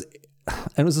of, it was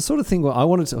the sort of thing where I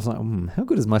was like, how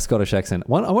good is my Scottish accent?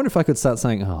 I wonder if I could start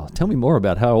saying, oh, tell me more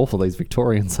about how awful these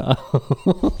Victorians are.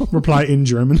 Reply in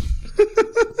German.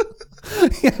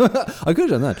 Yeah, I could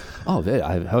have done that. Oh,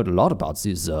 I've heard a lot about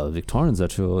these Victorians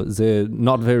that they're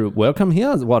not very welcome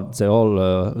here. What, they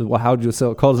all, how do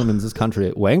you call them in this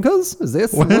country? Wankers? Is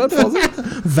this the word for them?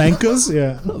 Vankers,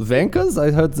 yeah. Vankers?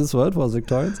 I heard this word for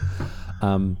Victorians.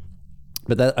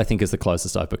 But that, I think, is the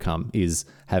closest I've become, is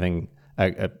having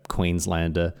a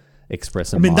Queenslander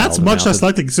express a that's much less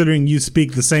likely considering you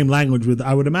speak the same language with,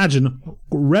 I would imagine,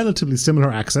 relatively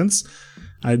similar accents.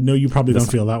 I know you probably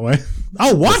don't feel that way.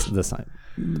 Oh, what?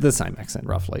 The same accent,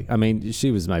 roughly. I mean, she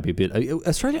was maybe a bit...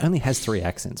 Australia only has 3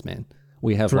 accents, man.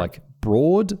 We have like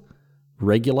broad,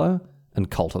 regular, and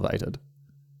cultivated.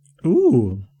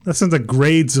 Ooh, that sounds like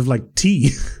grades of like tea.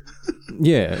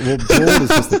 Yeah, well, broad is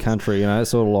just the country,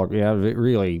 sort of like,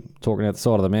 really talking out the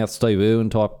side of the mouth, Steve Irwin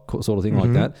type sort of thing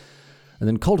like that. And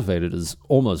then cultivated is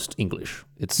almost English.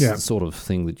 It's the sort of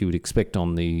thing that you would expect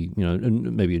on the,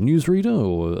 maybe a newsreader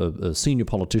or a senior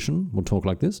politician will talk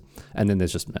like this. And then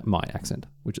there's just my accent,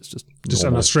 which is just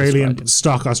an Australian,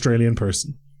 stock Australian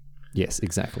person. Yes,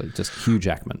 exactly. Just Hugh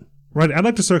Jackman. Right. I'd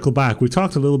like to circle back. We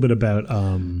talked a little bit about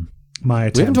my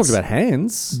attempts. We haven't talked about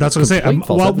hands. That's what I say.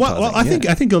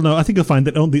 I think you'll know. I think you'll find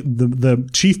that only the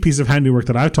chief piece of handiwork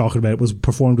that I've talked about was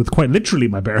performed with quite literally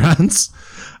my bare hands.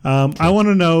 I want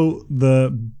to know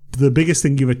the biggest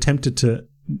thing you've attempted to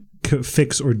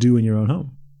fix or do in your own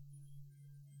home.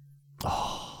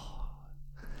 Oh,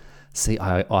 see,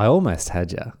 I almost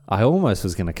had you. I almost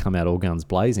was going to come out all guns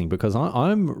blazing because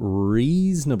I'm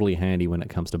reasonably handy when it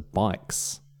comes to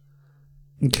bikes.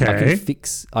 Okay,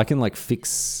 I can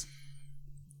fix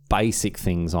basic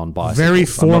things on bicycles. Very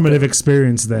formative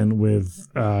experience then with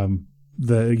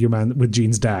your man with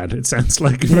Gene's dad. It sounds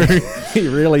like very. He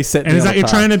really set. And is that you're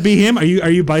trying to be him? Are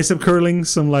you bicep curling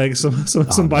some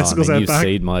bicycles out back?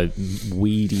 You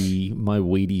see my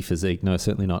weedy physique. No,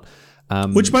 certainly not.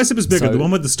 Which bicep is bigger, the one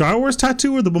with the Star Wars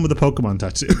tattoo or the one with the Pokemon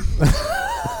tattoo?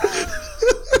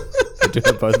 I do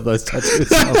have both of those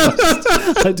tattoos.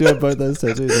 I do have both those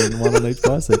tattoos and one on each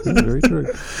bicep. Yeah, very true.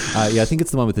 I think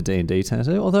it's the one with the D&D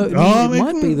tattoo. Although it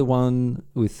might be the one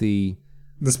with the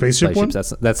spaceship one.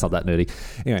 That's not that nerdy.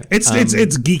 Anyway, it's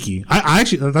geeky. I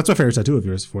actually that's my favorite tattoo of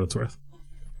yours, for what it's worth.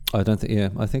 I don't think. Yeah,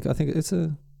 I think it's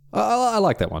a. I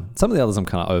like that one. Some of the others I'm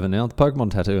kind of over now. The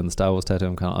Pokemon tattoo and the Star Wars tattoo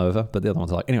I'm kind of over, but the other ones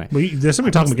I like. Anyway, well, there's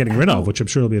something talking about getting rid of, which I'm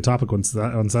sure will be a topic once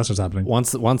that starts happening.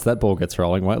 Once that ball gets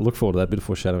rolling, look forward to that bit of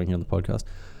foreshadowing here on the podcast.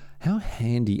 How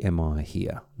handy am I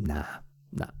here? Nah.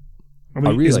 I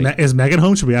mean, is Megan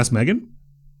home? Should we ask Megan?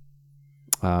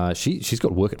 She's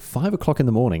got work at 5 o'clock in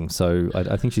the morning, so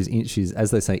I think she's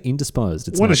as they say indisposed.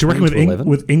 It's what is she working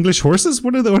with English horses?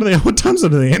 What times are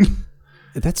they in?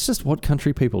 That's just what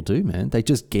country people do, man. They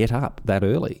just get up that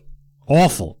early.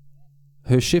 Awful.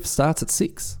 Her shift starts at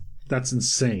 6. That's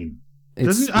insane.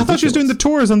 I thought she was doing the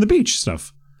tours on the beach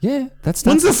stuff. Yeah, that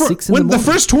starts at 6 in the morning. The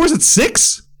first tour's at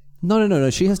 6? No.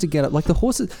 She has to get up like the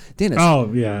horses. Dennis.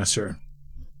 Oh yeah, sure.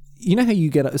 You know how you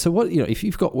get up. So what? If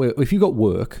you've got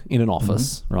work in an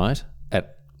office, right,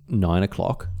 at 9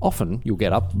 o'clock, often you'll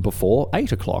get up before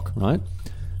 8 o'clock, right?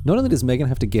 Not only does Megan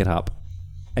have to get up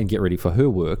and get ready for her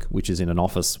work, which is in an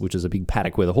office, which is a big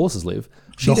paddock where the horses live.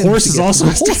 The horses also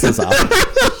horses up,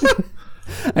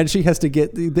 and she has to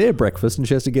get their breakfast, and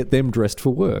she has to get them dressed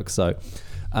for work. So,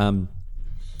 I'm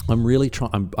really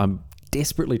trying. I'm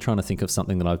desperately trying to think of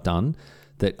something that I've done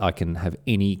that I can have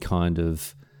any kind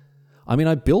of. I mean,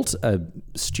 I built a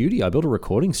studio. I built a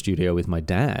recording studio with my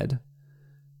dad.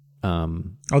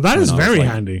 That is very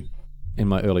handy. In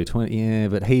my early 20s, yeah,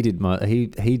 but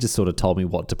he just sort of told me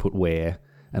what to put where.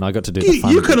 and I got to do the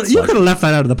fun You could bits, have like- left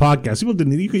that out of the podcast. People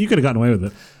didn't. You could have gotten away with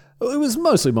it. It was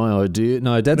mostly my idea.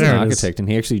 No, Dad's There an it is. architect, and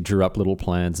he actually drew up little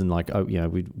plans. And like,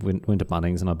 we went to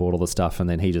Bunnings, and I bought all the stuff. And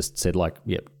then he just said, like,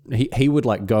 he would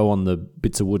like go on the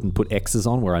bits of wood and put X's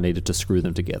on where I needed to screw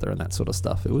them together and that sort of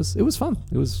stuff. It was fun.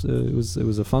 It was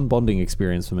a fun bonding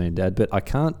experience for me and Dad. But I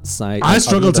can't say I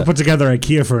struggled to put together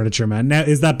IKEA furniture, man. Now,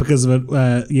 is that because of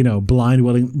a blind,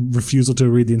 willing refusal to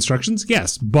read the instructions?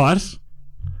 Yes, but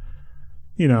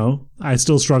I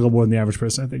still struggle more than the average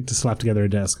person, I think, to slap together a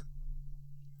desk.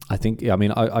 I think, I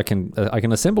mean, I can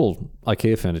assemble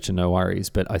IKEA furniture, no worries.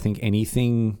 But I think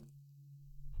anything,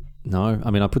 no. I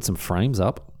mean, I put some frames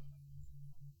up,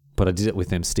 but I did it with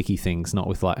them sticky things, not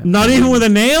with like. Not even with a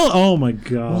nail? Oh my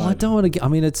god! Well, I don't want to get. I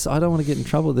mean, I don't want to get in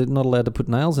trouble. They're not allowed to put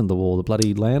nails in the wall. The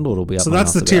bloody landlord will be up. So my that's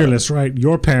ass the about tier it. list, right?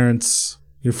 Your parents,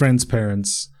 your friends'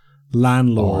 parents,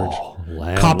 landlord.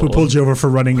 Landlord. Cop who pulled you over for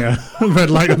running a red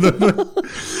light.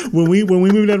 When we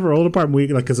moved out of our old apartment,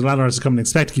 because the landlord has to come and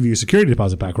inspect to give you a security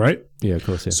deposit back, right? Yeah, of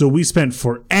course. Yeah. So we spent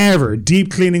forever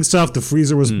deep cleaning stuff. The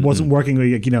freezer wasn't working.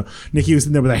 Nikki was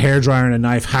in there with a hairdryer and a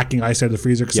knife hacking ice out of the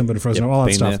freezer because somebody frozen all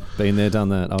that stuff. Been there, done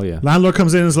that. Oh yeah. Landlord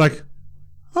comes in and is like,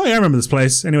 "Oh yeah, I remember this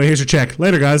place. Anyway, here's your check.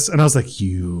 Later, guys." And I was like,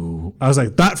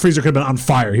 that freezer could have been on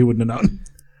fire. He wouldn't have known.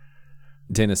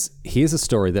 Dennis, here's a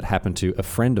story that happened to a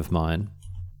friend of mine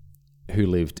who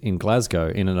lived in Glasgow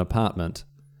in an apartment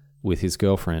with his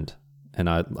girlfriend. And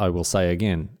I will say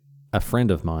again, a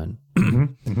friend of mine.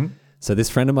 So this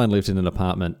friend of mine lived in an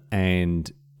apartment and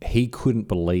he couldn't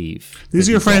believe. These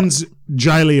are your friends,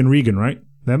 Giley and Regan, right?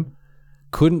 Them?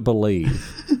 Couldn't believe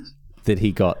that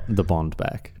he got the bond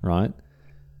back, right?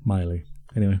 Miley.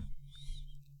 Anyway.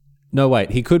 No,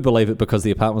 wait. He could believe it because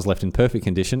the apartment was left in perfect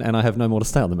condition, and I have no more to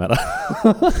say on the matter.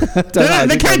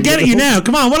 They can't get at you now.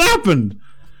 Come on, what happened?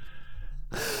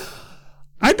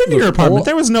 I've been to your apartment.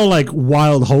 There was no like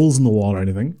wild holes in the wall or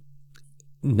anything.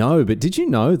 No, but did you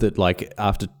know that like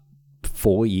after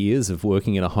 4 years of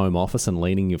working in a home office and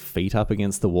leaning your feet up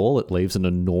against the wall, it leaves an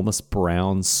enormous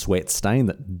brown sweat stain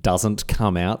that doesn't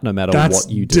come out no matter what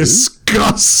you do?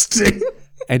 Disgusting.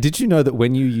 And did you know that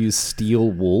when you use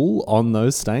steel wool on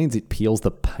those stains, it peels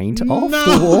the paint off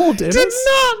No, the wall, Dennis? did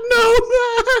not know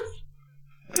that.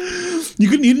 You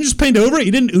didn't just paint over it?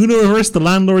 You didn't Uno reverse the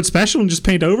landlord special and just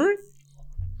paint over it?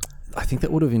 I think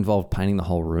that would have involved painting the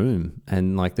whole room.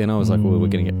 And like then I was like, well, we're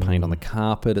going to get paint on the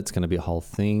carpet. It's going to be a whole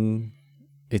thing.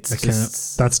 That's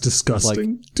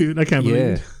disgusting. Dude, I can't believe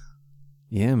it.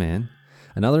 Yeah, man.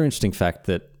 Another interesting fact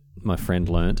that my friend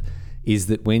learnt is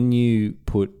that when you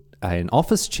put an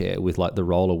office chair with like the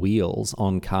roller wheels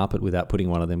on carpet without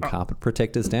putting one of them carpet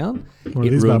protectors down, it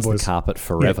ruins the carpet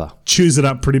forever. Yeah, chews it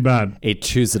up pretty bad. It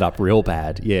chews it up real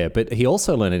bad, yeah. But he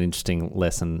also learned an interesting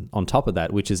lesson on top of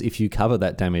that, which is if you cover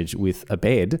that damage with a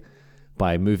bed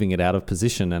by moving it out of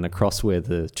position and across where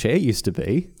the chair used to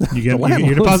be, you get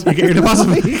your deposit back.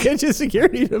 You get your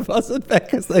security deposit back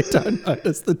because they don't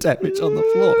notice the damage on the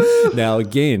floor. Now,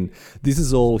 again, this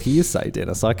is all hearsay,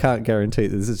 Dennis. I can't guarantee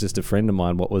that this is just a friend of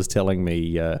mine what was telling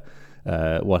me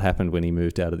what happened when he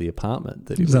moved out of the apartment.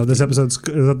 Is that what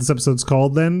this episode's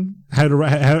called then? How to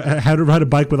ride a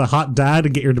bike with a hot dad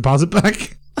and get your deposit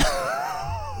back?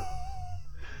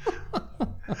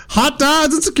 Hot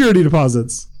dads and security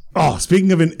deposits. Oh,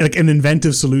 speaking of an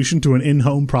inventive solution to an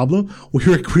in-home problem, we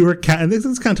were and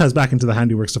this kind of ties back into the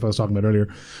handiwork stuff I was talking about earlier.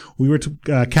 We were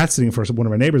cat sitting for one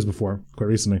of our neighbors before, quite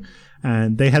recently,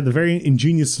 and they had the very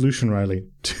ingenious solution, Riley,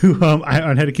 to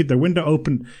on how to keep their window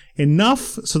open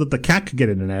enough so that the cat could get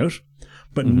in and out,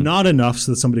 but not enough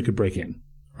so that somebody could break in,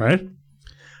 right?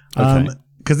 Okay.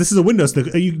 Because this is a window, so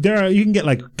you can get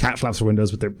like cat flaps for windows,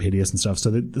 but they're hideous and stuff.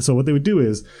 So what they would do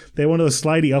is they had one of those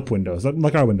slidey up windows,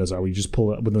 like our windows are, where you just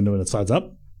pull the window and it slides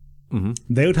up. Mm-hmm.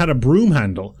 They would have a broom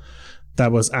handle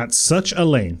that was at such a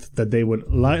length that they would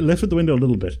lift the window a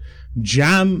little bit,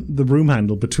 jam the broom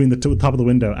handle between the top of the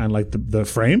window and like the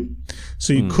frame,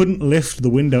 so you couldn't lift the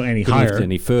window any higher, lift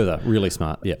any further. Really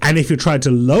smart, yeah. And if you tried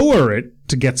to lower it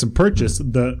to get some purchase,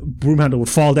 the broom handle would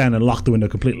fall down and lock the window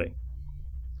completely.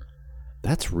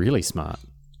 That's really smart.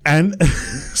 And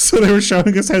so they were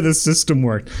showing us how this system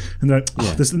worked. And they're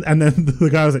like, and then the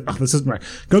guy was like, oh, this isn't right.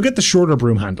 Go get the shorter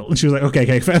broom handle. And she was like,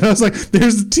 okay. And I was like,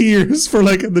 there's tiers for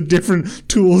like the different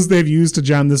tools they've used to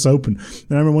jam this open. And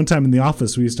I remember one time in the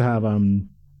office, we used to have one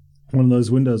of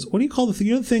those windows. What do you call the thing?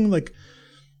 You know the thing, like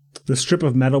the strip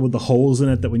of metal with the holes in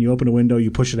it that when you open a window, you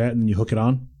push it out and then you hook it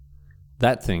on?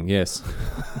 That thing, yes.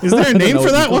 Is there a name for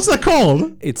that? What's that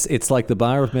called? It's like the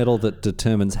bar of metal that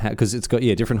determines how, because it's got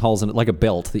different holes in it, like a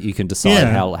belt that you can decide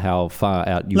how far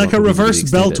out you want. Like a reverse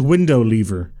belt window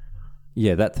lever.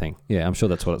 Yeah, that thing. Yeah, I'm sure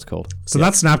that's what it's called. So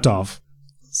that snapped off.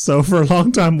 So for a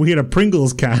long time, we had a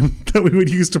Pringles can that we would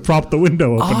use to prop the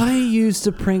window open.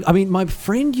 My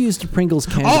friend used a Pringles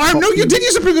can. You did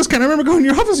use a Pringles can. I remember going to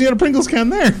your office. You had a Pringles can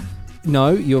there.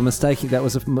 No, you're mistaken. That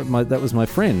was my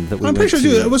friend. I'm pretty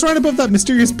sure it was right above that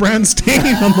mysterious brand stain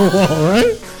on the wall,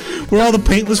 right? Where all the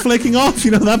paint was flaking off.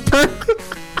 You know that part.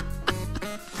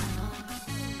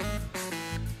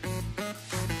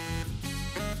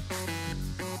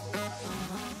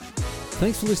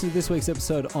 Thanks for listening to this week's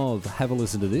episode of Have a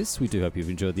Listen to This. We do hope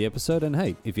you've enjoyed the episode. And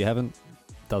hey, if you haven't,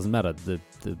 doesn't matter. The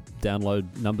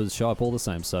download numbers show up all the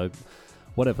same. So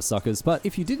whatever, suckers. But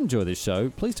if you did enjoy this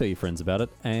show, please tell your friends about it.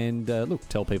 And look,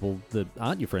 tell people that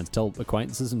aren't your friends. Tell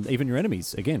acquaintances and even your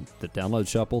enemies. Again, the downloads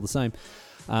show up all the same.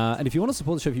 And if you want to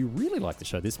support the show, if you really like the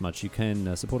show this much, you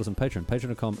can support us on Patreon.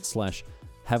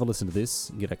 Patreon.com/have a listen to this.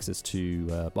 You get access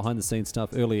to behind the scenes stuff,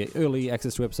 early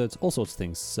access to episodes, all sorts of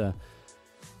things.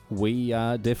 We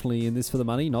are definitely in this for the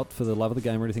money, not for the love of the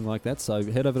game or anything like that. So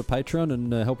head over to Patreon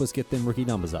and help us get them rookie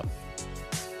numbers up.